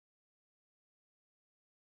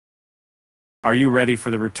Are you ready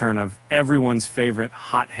for the return of everyone's favorite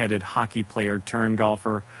hot-headed hockey player turned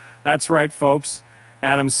golfer? That's right, folks.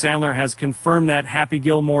 Adam Sandler has confirmed that Happy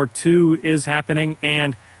Gilmore 2 is happening,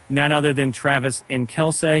 and none other than Travis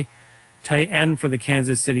Kelce, tight end for the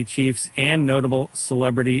Kansas City Chiefs, and notable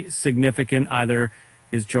celebrity significant other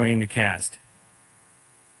is joining the cast.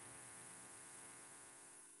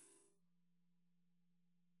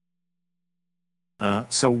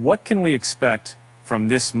 So what can we expect from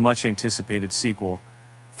this much-anticipated sequel?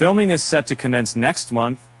 Filming is set to commence next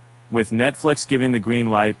month, with Netflix giving the green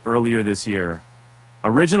light earlier this year.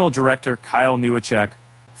 Original director Kyle Newacek,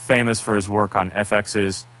 famous for his work on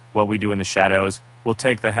FX's What We Do in the Shadows, will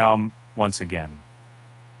take the helm once again.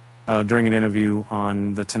 During an interview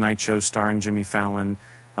on The Tonight Show starring Jimmy Fallon,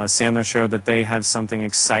 Sandler showed that they had something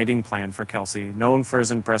exciting planned for Kelce. Known for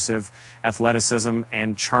his impressive athleticism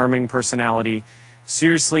and charming personality,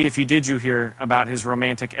 seriously, if you hear about his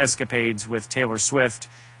romantic escapades with Taylor Swift,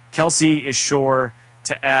 Kelce is sure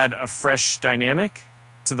to add a fresh dynamic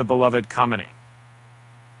to the beloved comedy.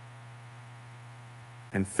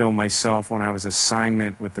 And film myself when I was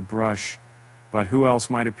assignment with the brush, but who else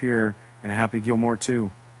might appear in Happy Gilmore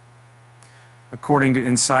 2? According to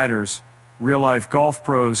insiders, real-life golf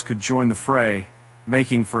pros could join the fray,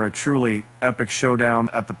 making for a truly epic showdown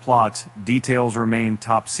at the plot. Details remain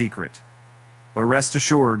top secret. But rest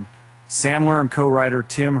assured, Sandler and co-writer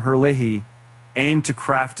Tim Herlihy aim to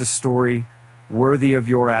craft a story worthy of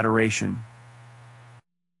your adoration.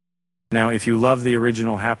 Now, if you love the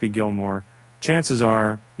original Happy Gilmore, chances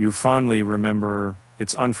are you fondly remember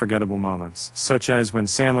its unforgettable moments, such as when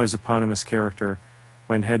Sandler's eponymous character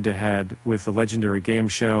went head-to-head with the legendary game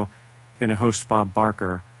show and host Bob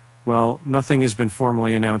Barker. Well, nothing has been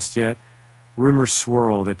formally announced yet. Rumors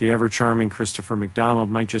swirl that the ever-charming Christopher McDonald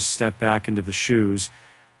might just step back into the shoes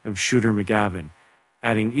of Shooter McGavin,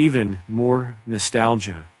 adding even more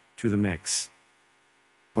nostalgia to the mix.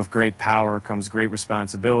 With great power comes great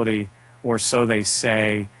responsibility, or so they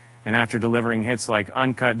say, and after delivering hits like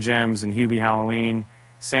Uncut Gems and Hubie Halloween,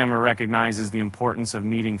 Sandler recognizes the importance of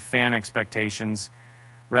meeting fan expectations.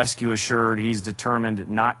 Rescue assured, he's determined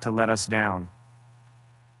not to let us down.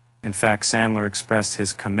 In fact, Sandler expressed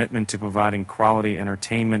his commitment to providing quality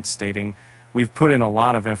entertainment, stating, "We've put in a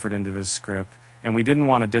lot of effort into this script, and we didn't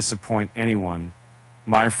want to disappoint anyone.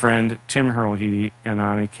 My friend Tim Herlihy and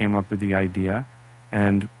I came up with the idea,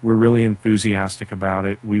 and we're really enthusiastic about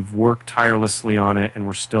it. We've worked tirelessly on it, and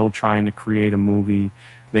we're still trying to create a movie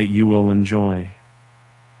that you will enjoy."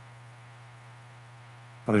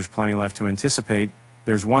 Well, there's plenty left to anticipate.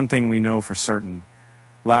 There's one thing we know for certain.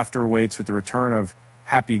 Laughter awaits with the return of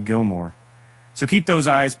Happy Gilmore. So keep those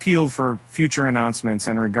eyes peeled for future announcements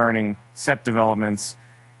and regarding set developments,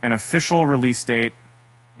 an official release date,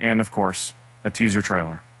 and of course, a teaser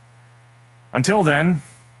trailer. Until then,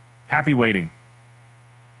 happy waiting.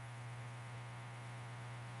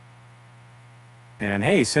 And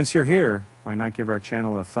hey, since you're here, why not give our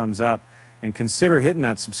channel a thumbs up and consider hitting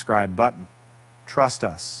that subscribe button. Trust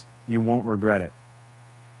us, you won't regret it.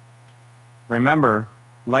 Remember,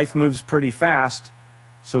 life moves pretty fast,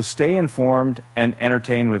 so stay informed and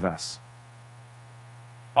entertain with us.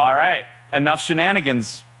 All right, enough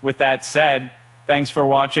shenanigans. With that said, thanks for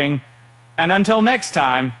watching, and until next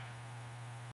time,